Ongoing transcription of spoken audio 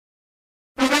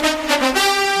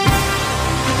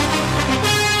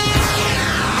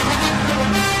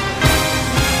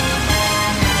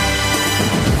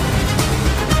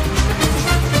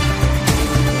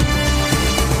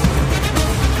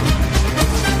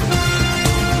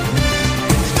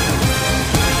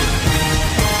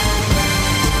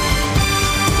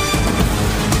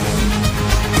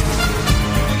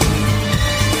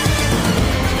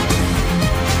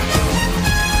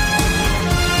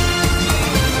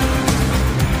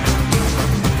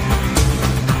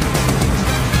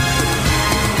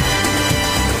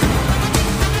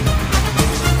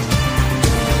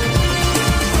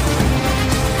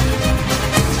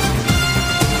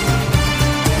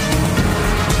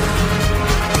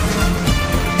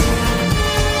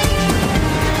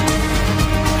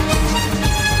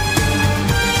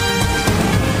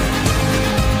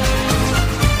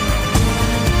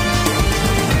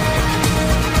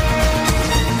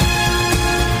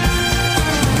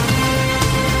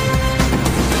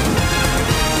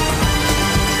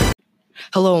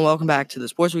Hello and welcome back to the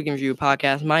Sports Week in Review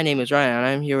podcast. My name is Ryan and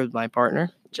I'm here with my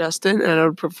partner, Justin, and I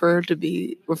would prefer to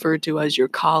be referred to as your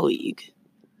colleague.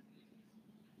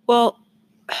 Well,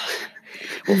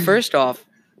 first off,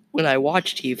 when I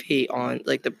watch TV on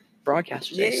the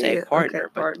broadcasters, they say partner,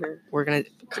 okay, partner. We're gonna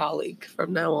Colleague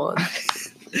from now on.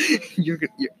 you're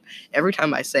every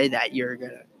time I say that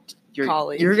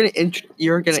Colleague. you're gonna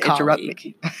interrupt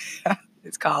me.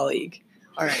 It's colleague.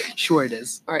 All right. Sure it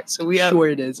is. All right. So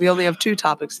It is. we only have two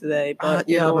topics today, but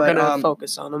we're gonna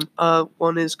focus on them.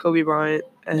 One is Kobe Bryant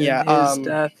and his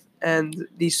death, and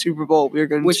the Super Bowl.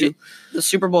 The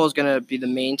Super Bowl is gonna be the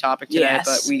main topic today,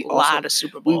 but we a lot of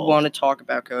Super Bowl. We want to talk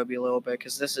about Kobe a little bit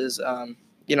because this is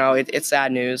it's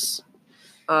sad news.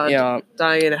 Dying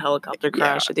in a helicopter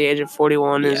crash at the age of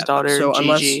 41. His daughter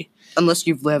Gigi. Unless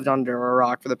you've lived under a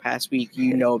rock for the past week,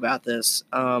 you know about this.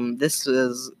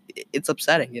 It's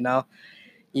upsetting,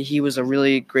 He was a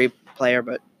really great player,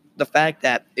 but the fact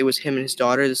that it was him and his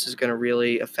daughter, this is going to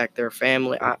really affect their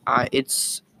family.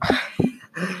 It's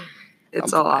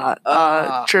a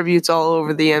lot. Tributes all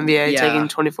over the NBA, taking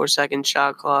 24-second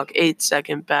shot clock,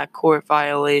 8-second backcourt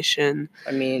violation.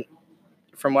 I mean,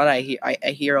 from what I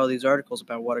hear all these articles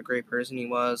about what a great person he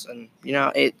was, and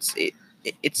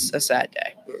it's a sad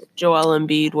day. Joel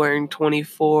Embiid wearing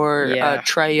 24.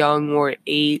 Trae Young wore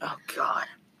 8. Oh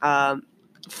God.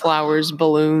 Flowers,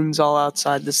 balloons all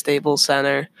outside the Staples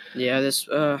Center. Yeah,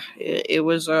 it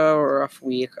was a rough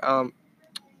week.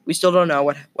 We still don't know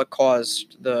what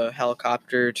caused the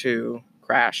helicopter to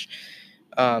crash,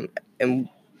 and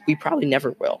we probably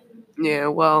never will. Yeah,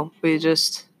 well, we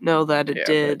just know that it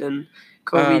did, and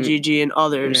Kobe, Gigi, and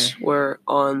others were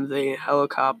on the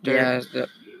helicopter. Yeah,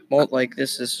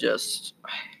 this is just.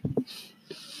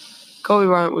 Kobe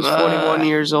Bryant was 41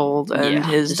 years old, and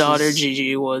his daughter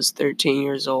Gigi was 13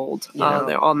 years old.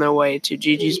 They're on their way to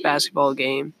Gigi's basketball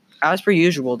game. As per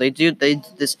usual, they did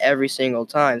this every single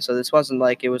time, so this wasn't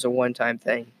like it was a one-time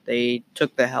thing. They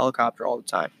took the helicopter all the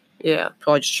time. Yeah.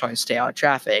 Probably just trying to stay out of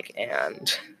traffic,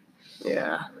 and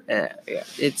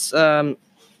it's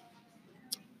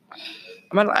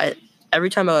every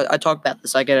time I talk about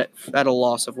this, I get at a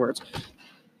loss of words.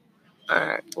 All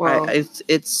right. Well,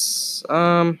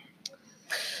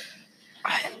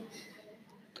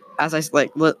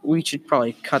 we should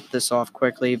probably cut this off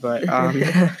quickly, but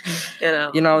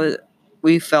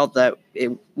we felt that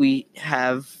we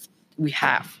have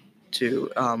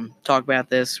to talk about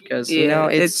this because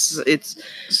it's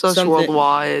such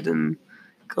worldwide, and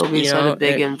Kobe's had a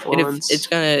big influence. It's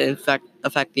going to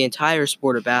affect the entire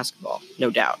sport of basketball,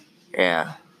 no doubt.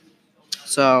 Yeah.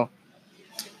 So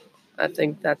I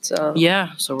think that's So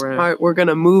we're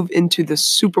gonna move into the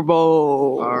Super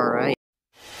Bowl. All right.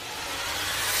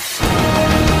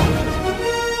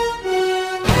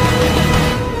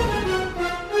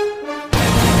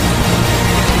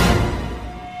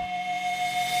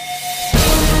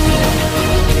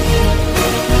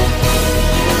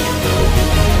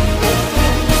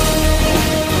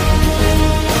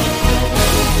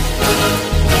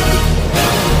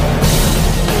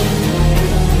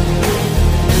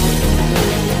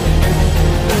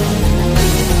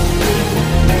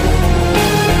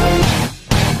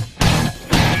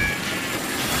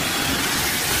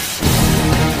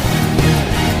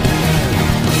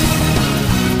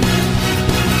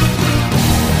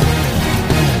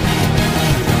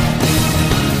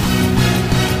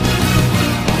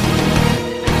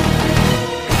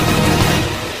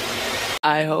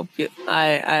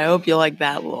 I hope you like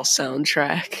that little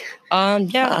soundtrack.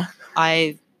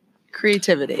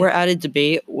 Creativity. We're at a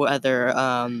debate whether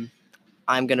I'm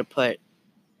gonna put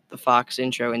the Fox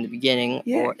intro in the beginning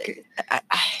or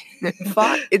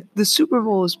the Super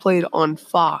Bowl is played on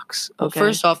Fox. Okay. Well,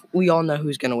 first off, we all know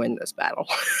who's gonna win this battle.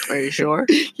 Are you sure?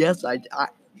 Yes,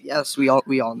 yes, we all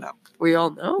know. We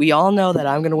all know. We all know that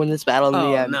I'm gonna win this battle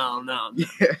in the end. No.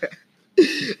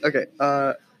 Okay.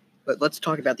 But let's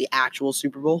talk about the actual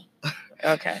Super Bowl.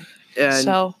 Okay. And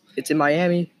so it's in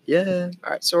Miami. Yeah.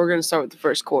 All right. So we're gonna start with the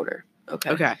first quarter.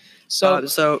 Okay.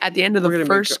 So at the end of the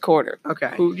first quarter,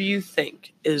 okay, who do you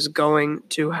think is going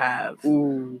to have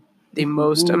the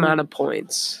most amount of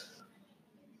points?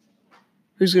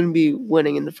 Who's going to be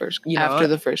winning in the first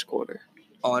the first quarter?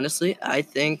 Honestly, I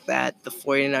think that the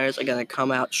 49ers are going to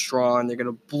come out strong. They're going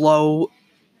to blow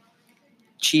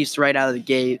Chiefs right out of the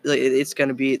gate. They're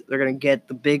going to get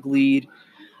the big lead.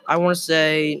 I want to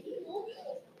say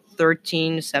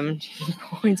 13, 17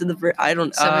 points in the first. I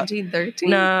don't 17,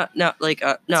 13? No,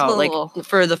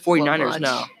 for the 49ers,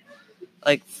 no.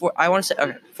 I want to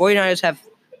say 49ers have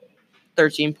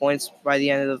 13 points by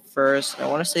the end of the first. I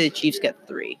want to say the Chiefs get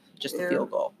 3, just a field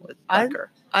goal.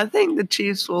 I think the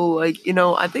Chiefs will I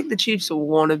think the Chiefs will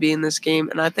want to be in this game,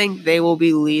 and I think they will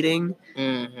be leading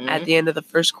at the end of the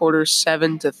first quarter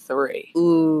 7-3.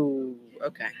 Ooh,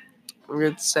 okay. I'm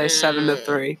going to say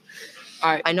 7-3.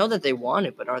 All right. I know that they want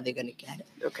it, but are they going to get it?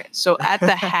 Okay, so at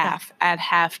the at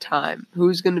halftime,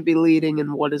 who's going to be leading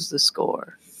and what is the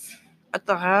score? At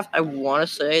the half, I want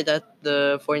to say that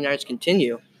the 49ers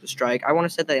continue the strike. I want to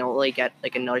say they only get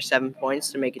like another 7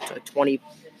 points to make it to 20,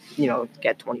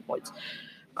 get 20 points.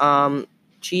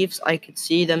 Chiefs, I could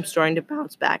see them starting to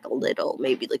bounce back a little,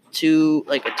 maybe like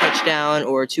a touchdown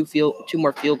or two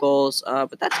more field goals.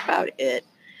 But that's about it.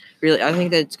 Really, I think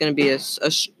that it's going to be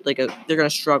they're going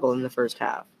to struggle in the first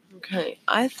half. Okay,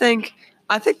 I think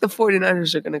the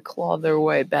 49ers are going to claw their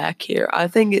way back here. I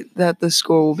think that the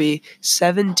score will be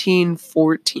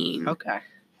 17-14. Okay.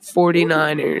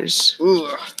 49ers. Ooh.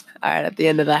 All right, at the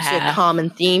end of the half. It's a common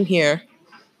theme here.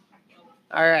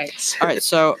 All right.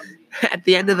 So at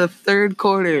the end of the third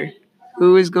quarter,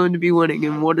 who is going to be winning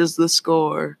and what is the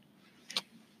score?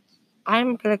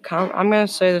 I'm gonna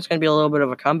say there's gonna be a little bit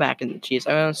of a comeback in the Chiefs.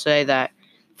 I'm gonna say that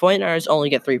 49ers only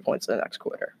get 3 points in the next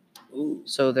quarter. Ooh.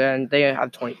 So then they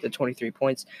have 23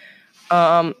 points.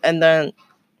 And then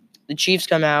the Chiefs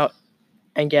come out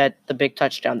and get the big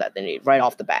touchdown that they need right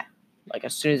off the bat. Like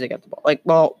as soon as they get the ball.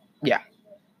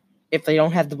 If they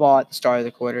don't have the ball at the start of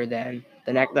the quarter, then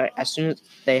as soon as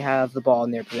they have the ball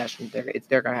in their possession,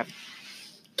 they're gonna have a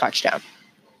touchdown.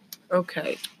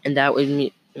 Okay. And that would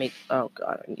make I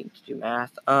need to do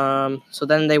math. So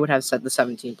then they would have set the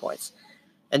 17 points.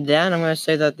 And then I'm gonna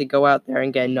say that they go out there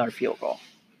and get another field goal.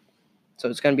 So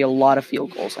it's gonna be a lot of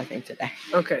field goals, I think, today.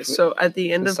 Okay, so at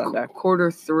the end of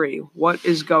quarter 3, what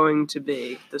is going to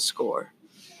be the score?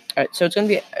 All right, so it's gonna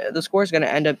be the score is gonna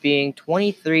end up being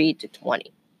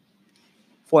 23-20.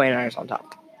 49ers on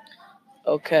top.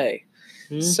 Okay.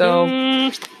 So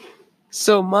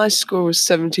my score was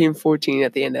 17-14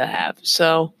 at the end of the half.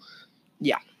 So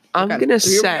yeah, I'm gonna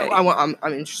say I'm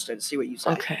interested to see what you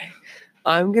say. Okay,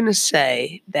 I'm gonna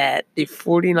say that the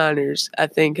 49ers I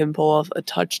think can pull off a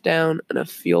touchdown and a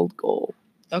field goal.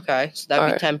 Okay, so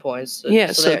that'd be 10 points.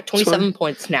 Yeah, so they're 27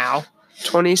 points now.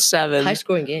 27. High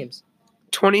scoring games.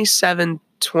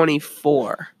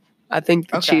 27-24. I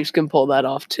think the Chiefs can pull that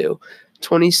off too.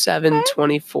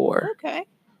 27-24. Okay.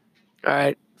 All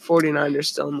right. 49ers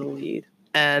still in the lead.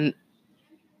 And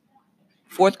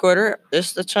fourth quarter, this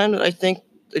is the time that I think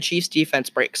the Chiefs defense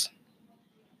breaks.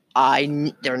 They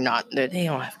don't have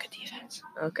good defense.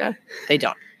 Okay. They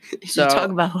don't. So you talk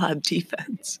about a lot of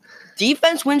defense.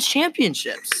 Defense wins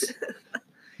championships.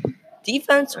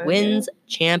 Defense wins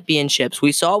championships.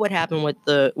 We saw what happened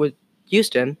with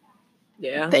Houston.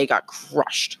 Yeah. They got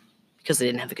crushed because they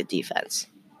didn't have a good defense.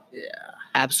 Yeah.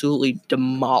 Absolutely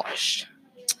demolished.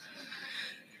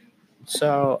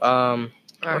 So,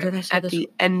 what did I say? At the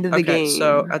end of the game.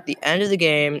 So, at the end of the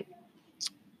game,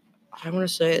 I want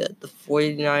to say that the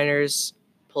 49ers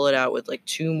pull it out with like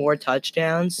 2 more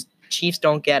touchdowns. Chiefs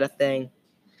don't get a thing.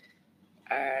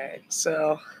 All right.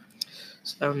 So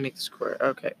that would make the score.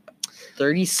 Okay.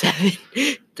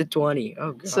 37-20.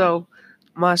 Oh, God. So,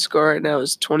 my score right now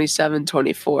is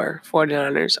 27-24,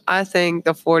 49ers. I think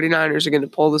the 49ers are going to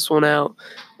pull this one out.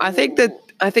 I think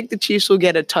the Chiefs will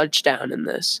get a touchdown in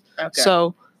this. Okay.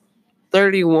 So,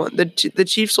 31. The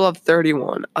Chiefs will have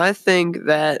 31. I think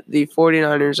that the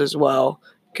 49ers as well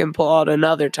can pull out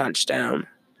another touchdown.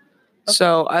 Okay.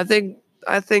 So, I think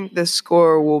the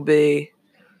score will be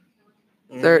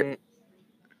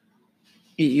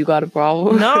You got a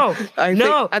problem? No. I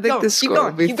think the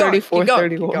score will be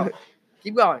 34-31.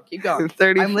 Keep going.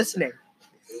 30, I'm listening.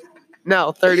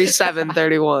 No,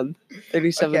 37-31.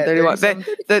 37-31.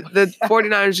 The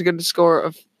 49ers are going to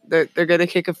score. They're going to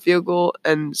kick a field goal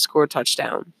and score a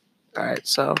touchdown. All right,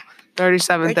 so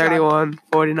 37-31.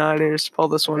 49ers pull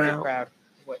this one out. Proud.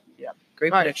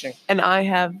 Great prediction. Right. And I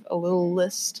have a little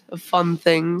list of fun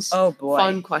things. Oh boy.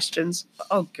 Fun questions.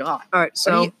 Oh God. All right,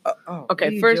 so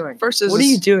okay. First is what are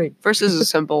you doing? First is a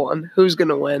simple one. Who's going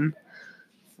to win?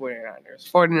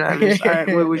 49ers. 49ers. All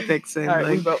right, we pick same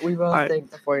thing. We both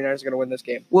think the 49ers are going to win this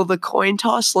game. Will the coin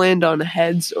toss land on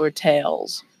heads or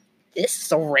tails? This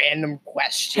is a random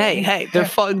question. Hey, they're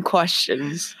fun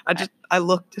questions. I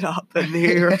looked it up and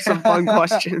here are some fun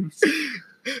questions.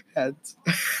 Heads.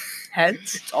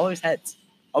 Heads? It's always heads.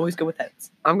 Always go with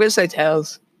heads. I'm going to say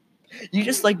tails. You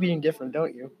just like being different,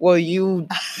 don't you? Well, you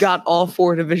got all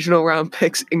 4 divisional round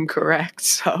picks incorrect,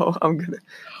 so I'm gonna,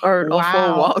 all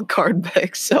 4 wild card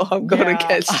picks, so I'm going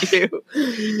against you.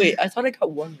 Wait, I thought I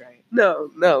got 1 right.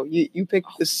 No, you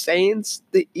picked the Saints,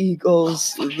 the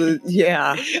Eagles,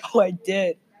 Oh, I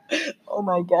did. Oh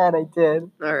my god, I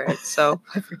did. All right. So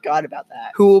I forgot about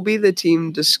that. who will be the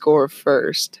team to score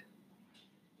first?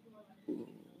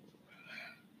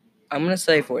 I'm gonna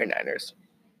say 49ers.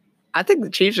 I think the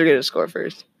Chiefs are going to score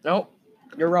first. Nope,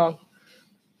 you're wrong.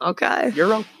 Okay. You're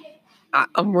wrong.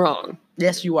 I'm wrong.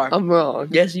 Yes, you are. I'm wrong.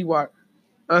 Yes, you are.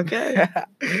 Okay.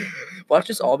 Watch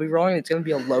us all be wrong. It's gonna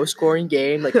be a low-scoring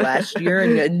game like last year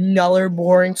and another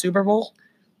boring Super Bowl.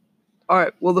 All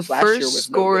right. Will the Last year first was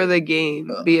no score good. of the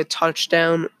game be a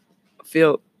touchdown?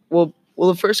 Will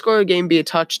the first score of the game be a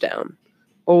touchdown,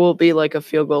 or will it be like a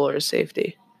field goal or a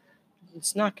safety?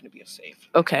 It's not gonna be a safe.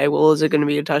 Okay. Well, is it going to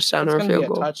be a touchdown It's or a gonna be field a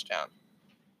goal? touchdown.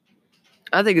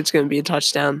 I think it's going to be a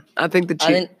touchdown. I think the I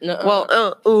Chiefs. didn't. No,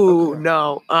 Well, okay.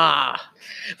 no.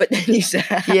 But then you said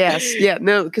Yes. Yeah.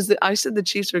 No, because I said the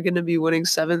Chiefs were going to be winning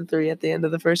 7-3 at the end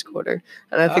of the first quarter,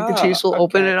 and I think the Chiefs will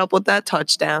open okay. it up with that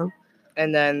touchdown.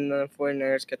 And then the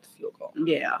 49ers get the field goal.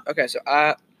 Yeah, Okay, so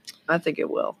I think it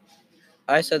will.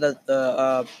 I said that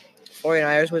the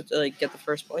 49ers would get the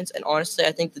first points, and honestly,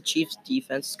 I think the Chiefs'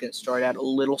 defense is going to start out a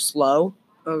little slow,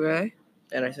 Okay.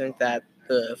 and I think that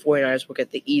the 49ers will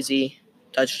get the easy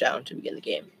touchdown to begin the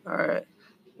game. All right.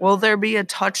 Will there be a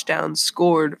touchdown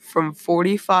scored from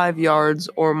 45 yards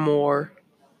or more?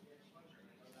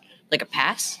 Like a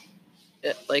pass?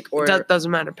 Or That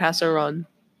doesn't matter. Pass or run?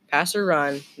 pass or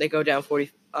run, they go down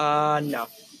 40. No.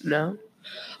 No.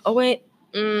 Oh, wait.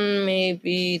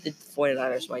 Maybe the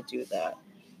 49ers might do that.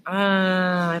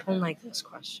 I don't like this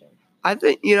question. I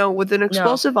think, with an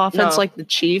explosive offense no. like the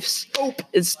Chiefs,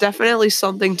 it's definitely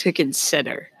something to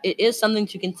consider. It is something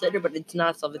to consider, but it's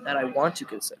not something that I want to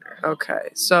consider. Okay.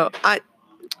 So I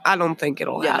don't think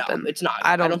it'll happen. No, it's not.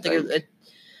 I don't think it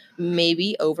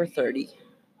maybe over 30.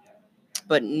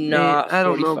 But not I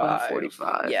don't 45. know about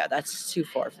 45. Yeah, that's too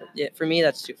far. For me,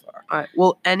 that's too far. All right.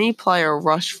 Will any player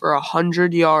rush for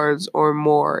 100 yards or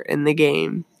more in the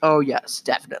game? Oh, yes,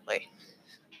 definitely.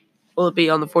 Will it be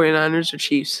on the 49ers or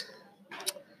Chiefs?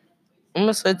 I'm going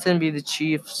to say it's going to be the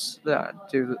Chiefs that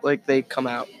do, they come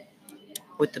out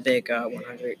with the big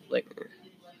 100.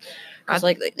 Because,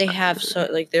 they have,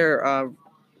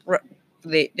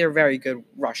 they're very good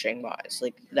rushing wise.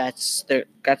 That's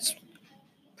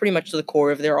pretty much the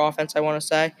core of their offense, I want to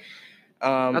say.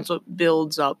 That's what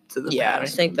builds up to the yeah, pass. and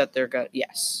I think that they're good.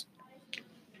 Yes.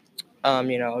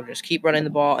 Just keep running the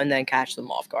ball and then catch them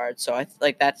off guard. So I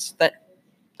that's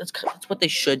what they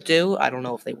should do. I don't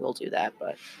know if they will do that,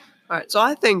 but all right. So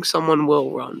I think someone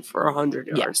will run for 100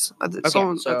 yards. Yes. I think Okay,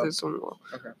 someone will.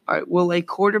 Okay. All right. Will a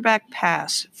quarterback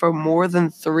pass for more than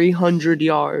 300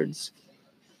 yards?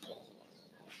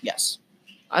 Yes.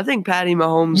 I think Patty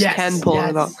Mahomes can pull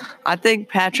it off. I think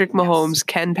Patrick Mahomes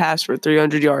can pass for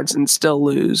 300 yards and still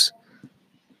lose.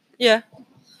 Yeah.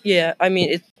 Yeah. I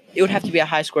mean, it would have to be a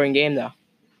high scoring game though.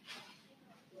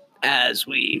 As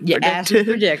we As we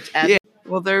predict. Yeah.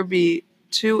 Will there be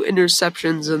 2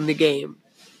 interceptions in the game?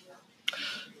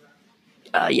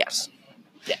 Yes.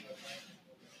 Yeah.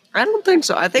 I don't think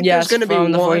so. I think Yes, there's going to be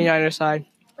from one. the 49ers side.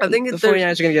 I think The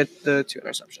 49ers are going to get the 2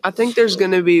 interceptions. I think there's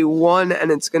going to be one, and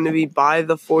it's going to be by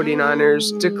the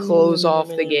 49ers to close off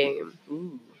the game.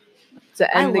 Ooh.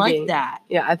 To end I the like game. that.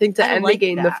 Yeah, I think to I end like the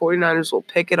game, that. the 49ers will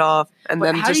pick it off and But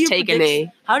then how do just you take a predict-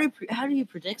 knee. How do you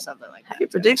predict something like that? How do you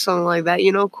predict something like that?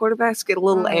 Quarterbacks get a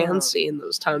little Oh. antsy in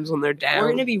those times when they're down. We're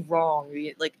going to be wrong.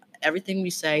 Everything we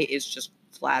say is just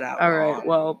flat out All wrong. right,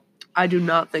 well, I do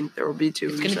not think there will be 2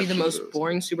 It's going to be the most interceptions.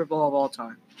 boring Super Bowl of all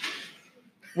time.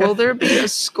 Will there be a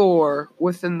score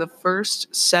within the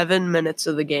first 7 minutes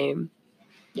of the game?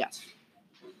 Yes.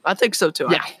 I think so too.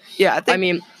 Yeah.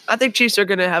 I think Chiefs are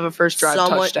going to have a first drive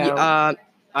touchdown.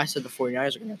 I said the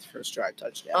 49ers are going to have the first drive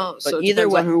touchdown. Oh, but so it either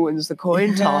depends way, on who wins the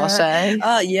coin toss, eh?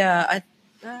 I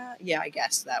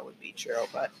guess that would be true.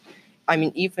 But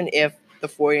even if the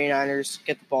 49ers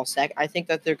get the ball second, I think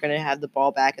that they're going to have the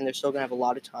ball back and they're still going to have a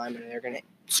lot of time and they're going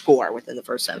to score within the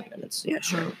first 7 minutes. Yeah,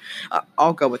 sure.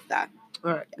 I'll go with that.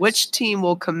 All right. Which team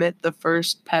will commit the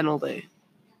first penalty?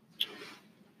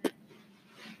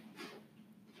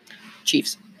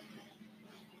 Chiefs.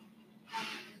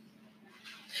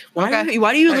 Why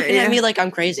are you looking at me like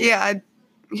I'm crazy? Yeah,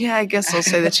 I guess I'll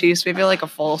say the Chiefs. Maybe like a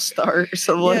false start or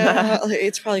something like that.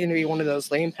 It's probably going to be one of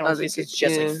those lame penalties. It's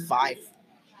just 5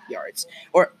 yards.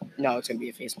 Or, no, it's going to be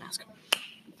a face mask.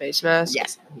 Face mask?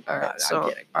 Yes. All right, I'm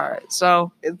kidding. All right,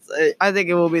 so I think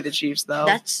it will be the Chiefs, though.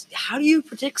 How do you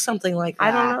predict something like that?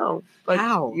 I don't know. But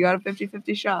How? You got a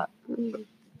 50-50 shot.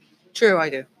 True, I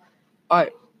do. All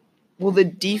right. Will the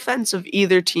defense of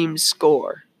either team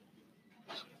score?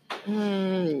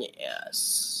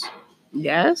 Yes.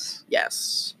 Yes?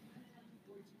 Yes.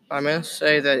 I'm going to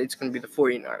say that it's going to be the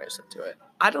 49ers that do it.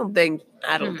 I don't think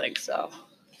so.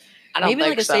 I don't Maybe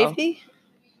think like a so. safety,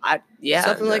 Yeah,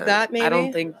 something like that. Maybe. I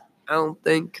don't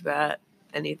think that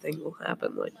anything will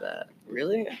happen like that.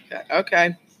 Really?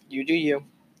 Okay. You do you.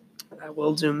 I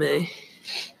will do me.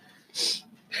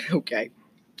 Okay.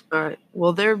 All right.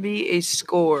 Will there be a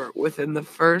score within the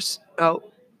first? Oh,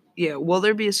 yeah. Will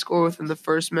there be a score within the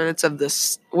first minutes of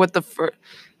this?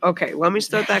 Okay, let me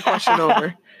start that question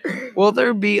over. Will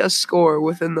there be a score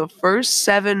within the first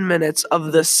 7 minutes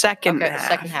of the second half?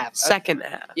 Second half. Second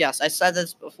half. Yes, I said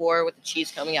this before with the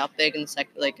Chiefs coming out big in the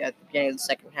second, like at the beginning of the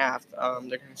second half. They're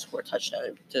going to score a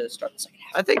touchdown to start the second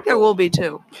half. I think there will be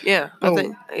too. Yeah,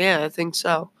 Oh. I think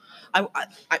so.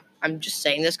 I'm just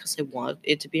saying this because I want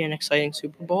it to be an exciting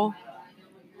Super Bowl.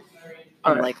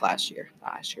 All right. Unlike last year.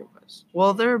 Last year was.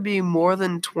 Will there be more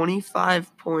than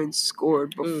 25 points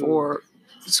scored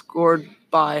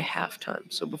by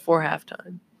halftime? So before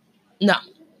halftime. No.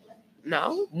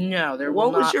 No? No, there What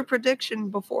will was not. your prediction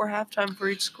before halftime for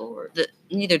each score?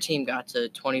 Neither team got to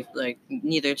 20. Like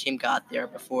neither team got there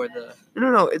before the.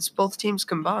 No. It's both teams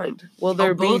combined. Will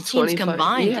there be both teams 25?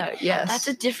 combined? Yeah. Yes. That's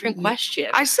a different question.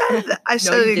 I said that. I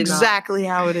said you did not. exactly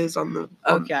how it is on the.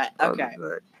 Okay.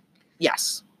 the-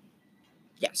 Yes.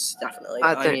 Yes, definitely.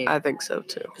 I think so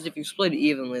too. Because if you split it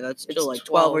evenly, that's It's still like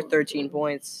 12 or 12. 13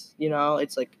 points. You know,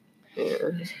 it's like. Yeah.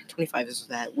 25 is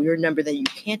that weird number that you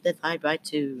can't divide by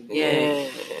 2. Yeah.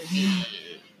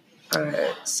 All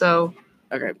right. So,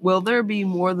 Okay. will there be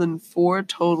more than 4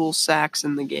 total sacks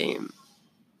in the game?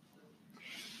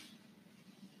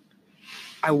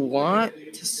 I want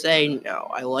to say no.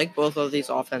 I like both of these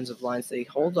offensive lines. They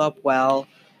hold up well.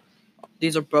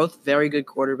 These are both very good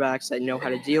quarterbacks that know how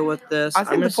to deal with this. I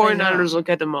think the 49ers will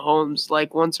get to Mahomes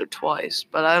like once or twice,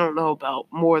 but I don't know about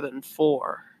more than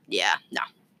 4. Yeah, no.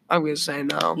 I'm going to say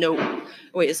no. No.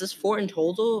 Wait, is this 4 in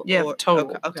total? Yeah, or,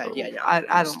 total. Okay, total. yeah, no.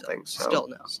 I don't think so. Still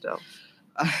no. Still.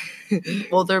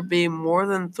 Will there be more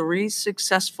than 3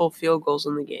 successful field goals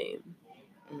in the game?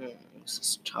 This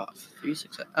is tough. 3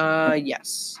 success.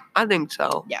 Yes. I think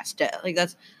so. Yes, like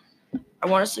that's. I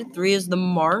want to say 3 is the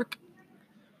mark.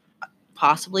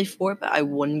 Possibly 4, but I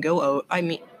wouldn't go. I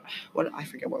mean, I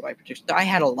forget what my prediction. I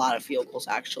had a lot of field goals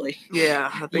actually. Yeah,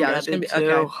 I think I did too.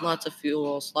 Okay. Lots of field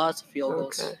goals.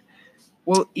 Okay.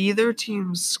 Will either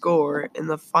team score in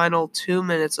the final 2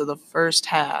 minutes of the first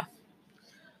half?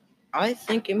 I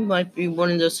think it might be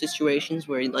one of those situations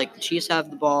where like the Chiefs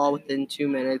have the ball within 2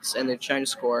 minutes and they're trying to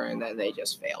score and then they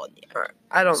just fail in the end. All right.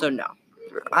 I don't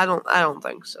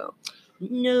think so.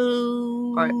 No.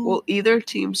 All right. Will either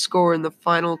team score in the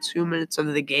final 2 minutes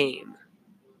of the game?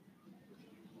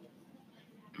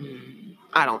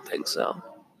 I don't think so.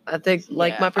 I think,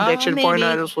 like my prediction,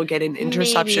 49ers will get an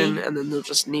interception and then they'll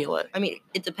just kneel it. I mean,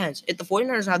 it depends. If the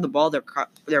 49ers have the ball, they're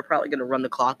probably going to run the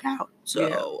clock out.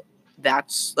 So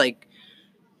that's like,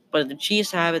 but if the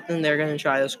Chiefs have it, then they're going to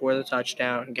try to score the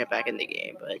touchdown and get back in the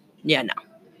game. But yeah, no.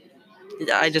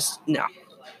 No.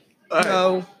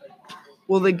 No.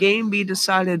 Will the game be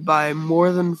decided by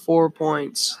more than 4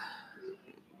 points?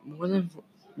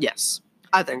 Yes.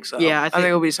 I think so. Yeah, I think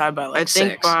it'll be decided by like 6. I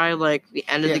think by like the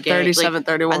end of the game,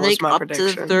 37-31 was my prediction.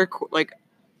 To the third,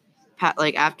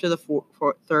 after the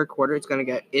third quarter,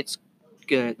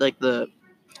 the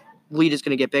lead is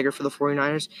gonna get bigger for the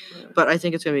 49ers, but I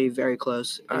think it's gonna be very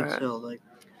close until like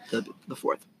the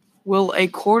fourth. Will a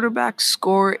quarterback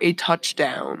score a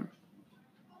touchdown?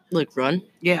 Like run?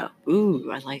 Yeah. Ooh,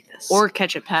 I like this. Or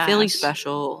catch a pass. Philly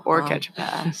special. Or catch a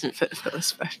pass. Philly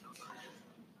special.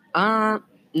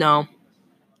 No.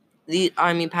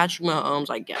 Patrick Mahomes,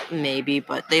 I get maybe,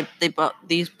 but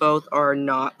these both are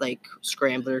not like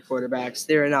scrambler quarterbacks.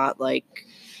 They're not like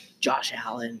Josh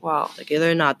Allen. Wow. Like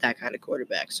they're not that kind of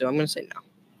quarterback. So I'm gonna say no.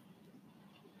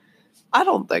 I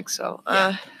don't think so.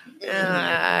 Yeah.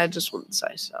 I just wouldn't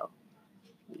say so.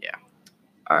 Yeah.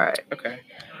 All right. Okay.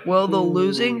 Will the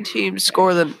losing team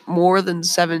score more than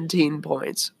 17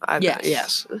 points?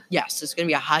 Yes. Yes, it's gonna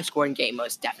be a high scoring game,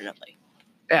 most definitely.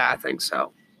 Yeah, I think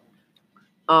so.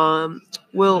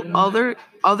 Will other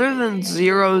than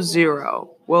 0-0,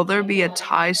 will there be a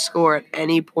tie score at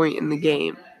any point in the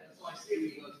game?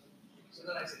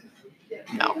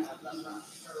 No.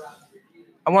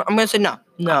 I'm gonna say no.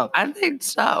 No. I think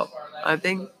so.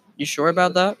 You sure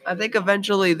about that? I think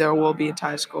eventually there will be a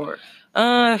tie score.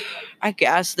 I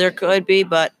guess there could be,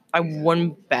 but I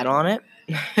wouldn't bet on it.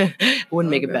 I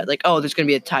wouldn't make a bet like, there's gonna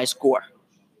be a tie score.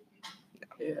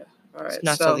 Yeah. All right. It's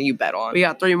not something you bet on. We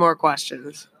got 3 more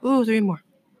questions. Ooh, 3 more.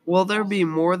 Will there be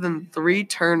more than 3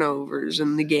 turnovers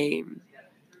in the game?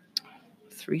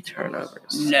 3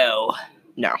 turnovers. No.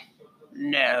 No.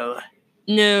 No.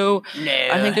 No. No.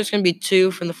 I think there's going to be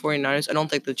 2 from the 49ers. I don't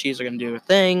think the Chiefs are going to do a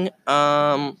thing.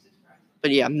 But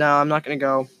yeah, no, I'm not going to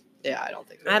go. Yeah, I don't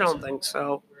think there I is. don't think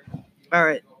so. All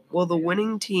right. Will the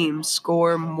winning team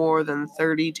score more than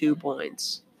 32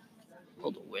 points?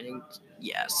 Will the winning?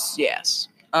 Yes. Yes.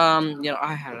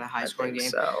 I had a high I scoring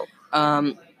think game.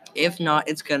 so. If not,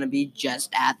 it's going to be just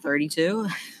at 32.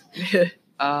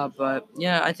 But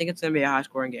yeah, I think it's going to be a high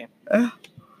scoring game.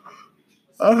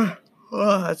 Oh,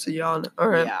 that's a yawn. All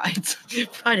right. Yeah, it's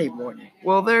Friday morning.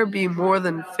 Will there be more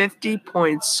than 50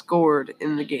 points scored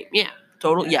in the game? Yeah.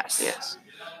 Total? Yes. Yes.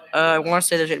 I want to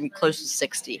say there's going to be close to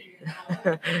 60.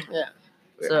 Yeah.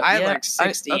 So, I had yeah, like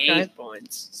 68 okay.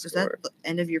 points. Is that scored. the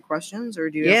end of your questions, or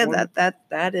do you? Yeah, have one?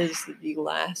 that is the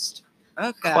last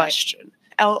Okay. question.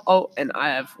 And I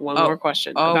have one more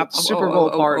question about the Super Bowl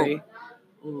party.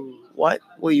 Ooh. What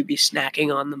will you be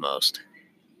snacking on the most?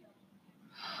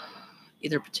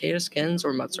 Either potato skins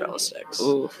or mozzarella sticks.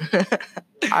 Ooh.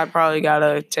 I probably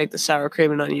gotta take the sour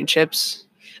cream and onion chips.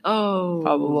 Oh.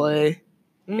 Probably.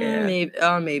 Yeah. Maybe.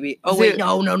 Maybe. Oh Is wait, it-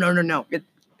 no.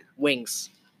 Wings.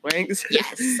 Wings?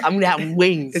 Yes, I'm gonna have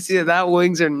wings. It's either that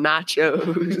wings or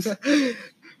nachos.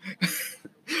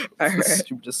 All right.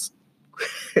 Just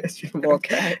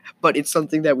okay. But it's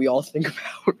something that we all think about.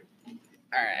 All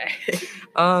right.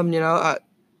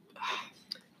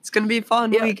 It's gonna be a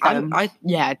fun Yeah, weekend.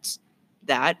 it's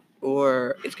that,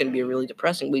 or it's gonna be a really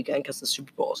depressing weekend because the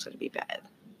Super Bowl is gonna be bad.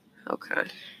 Okay.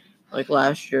 Like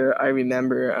last year, I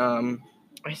remember.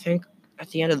 I think at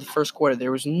the end of the first quarter,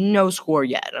 there was no score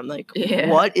yet. I'm like,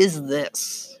 Yeah. what is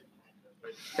this?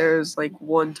 There's like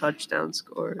one touchdown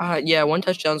score. Yeah, 1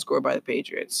 touchdown score by the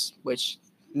Patriots, which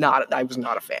I was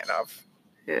not a fan of.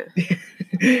 Yeah.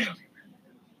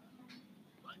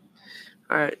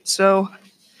 All right. So,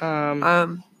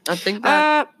 I think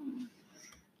that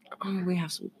we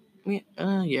have some. We have.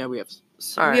 All we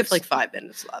right. have like 5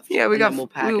 minutes left. yeah, and then we'll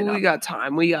pack it up. we got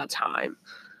time. We got time.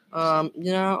 I'm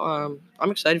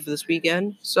excited for this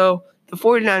weekend. So the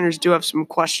 49ers do have some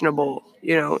questionable,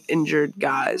 injured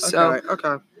guys. So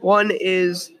Okay. one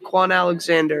is Quan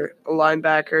Alexander, a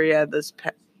linebacker. He had this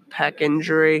pec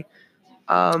injury.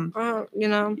 They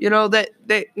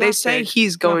Not say big.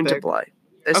 he's going to big. play.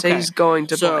 They say Okay. he's going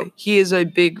to So- play. He is a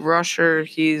big rusher.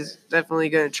 He's definitely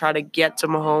going to try to get to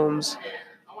Mahomes.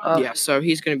 Yeah, so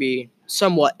he's going to be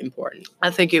somewhat important.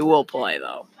 I think it will play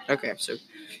though. Okay, so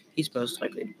he's most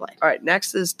likely to play. All right,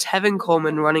 next is Tevin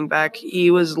Coleman, running back.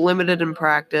 He was limited in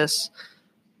practice,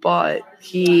 but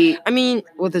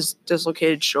with his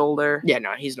dislocated shoulder. Yeah,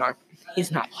 no, he's not.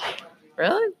 He's not playing.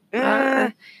 Really?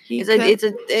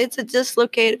 It's a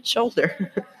dislocated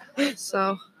shoulder.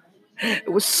 So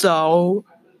It was so.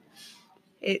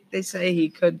 they say he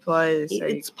could play. They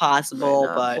say It's he possible, might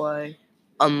not but play.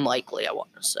 unlikely. I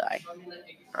want to say.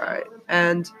 All right,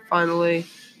 and finally,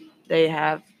 they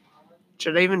have.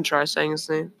 Should I even try saying his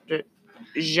name?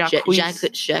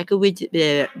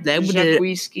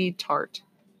 Jacqueski Tart.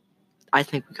 I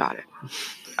think we got it.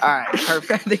 All right,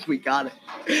 perfect. I think we got it.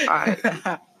 All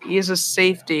right. He is a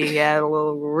safety. He had a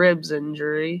little ribs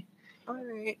injury. All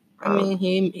right.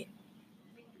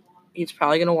 He's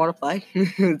probably gonna want to play.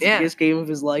 It's the Yeah. biggest game of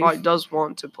his life. Oh, he does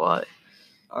want to play. He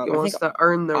I wants think to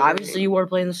earn the obviously ring. you want to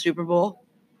play in the Super Bowl,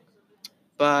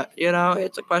 but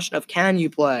it's a question of can you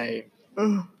play?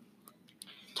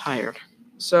 Tired.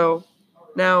 So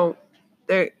now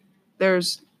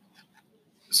there's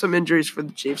some injuries for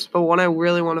the Chiefs, but one I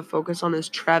really want to focus on is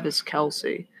Travis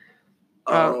Kelce.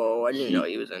 I didn't know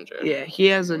he was injured. Yeah, he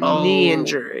has a knee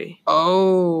injury.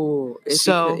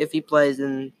 If he plays,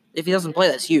 and if he doesn't play,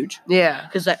 that's huge. Yeah.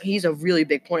 Because he's a really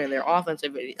big point in their offense.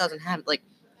 If he doesn't have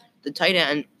the tight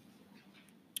end,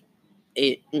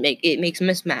 it makes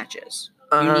mismatches.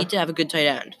 You need to have a good tight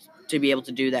end to be able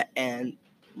to do that. And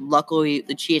luckily,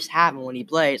 the Chiefs have him when he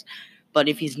plays. But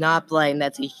if he's not playing,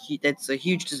 that's a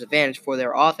huge disadvantage for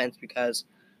their offense because,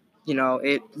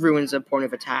 it ruins a point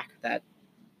of attack that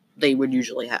they would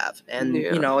usually have. And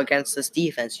against this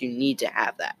defense, you need to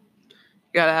have that. You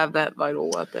gotta have that vital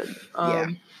weapon. Yeah.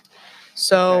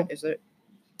 So Okay. Is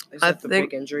I that the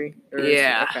think- big injury?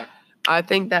 Yeah. Okay. I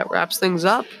think that wraps things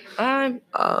up.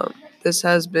 This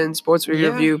has been Sports Yeah.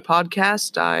 Review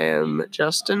Podcast. I am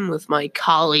Justin with my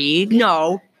colleague.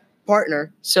 No,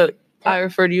 partner. So I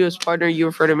refer to you as partner. You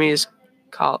refer to me as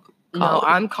colleague. No,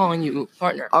 I'm calling you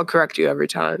partner. I'll correct you every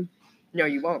time. No,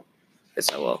 you won't.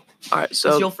 Yes, I will. All right. Because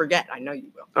So. you'll forget. I know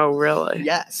you will. Oh, really?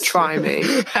 Yes. Try me.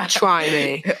 Try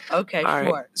me. Okay, All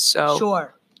sure. right. So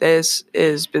Sure. this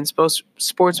has been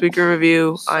Sports Week in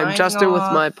Review. I'm Signing Justin with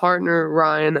off. my partner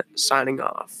Ryan signing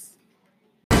off.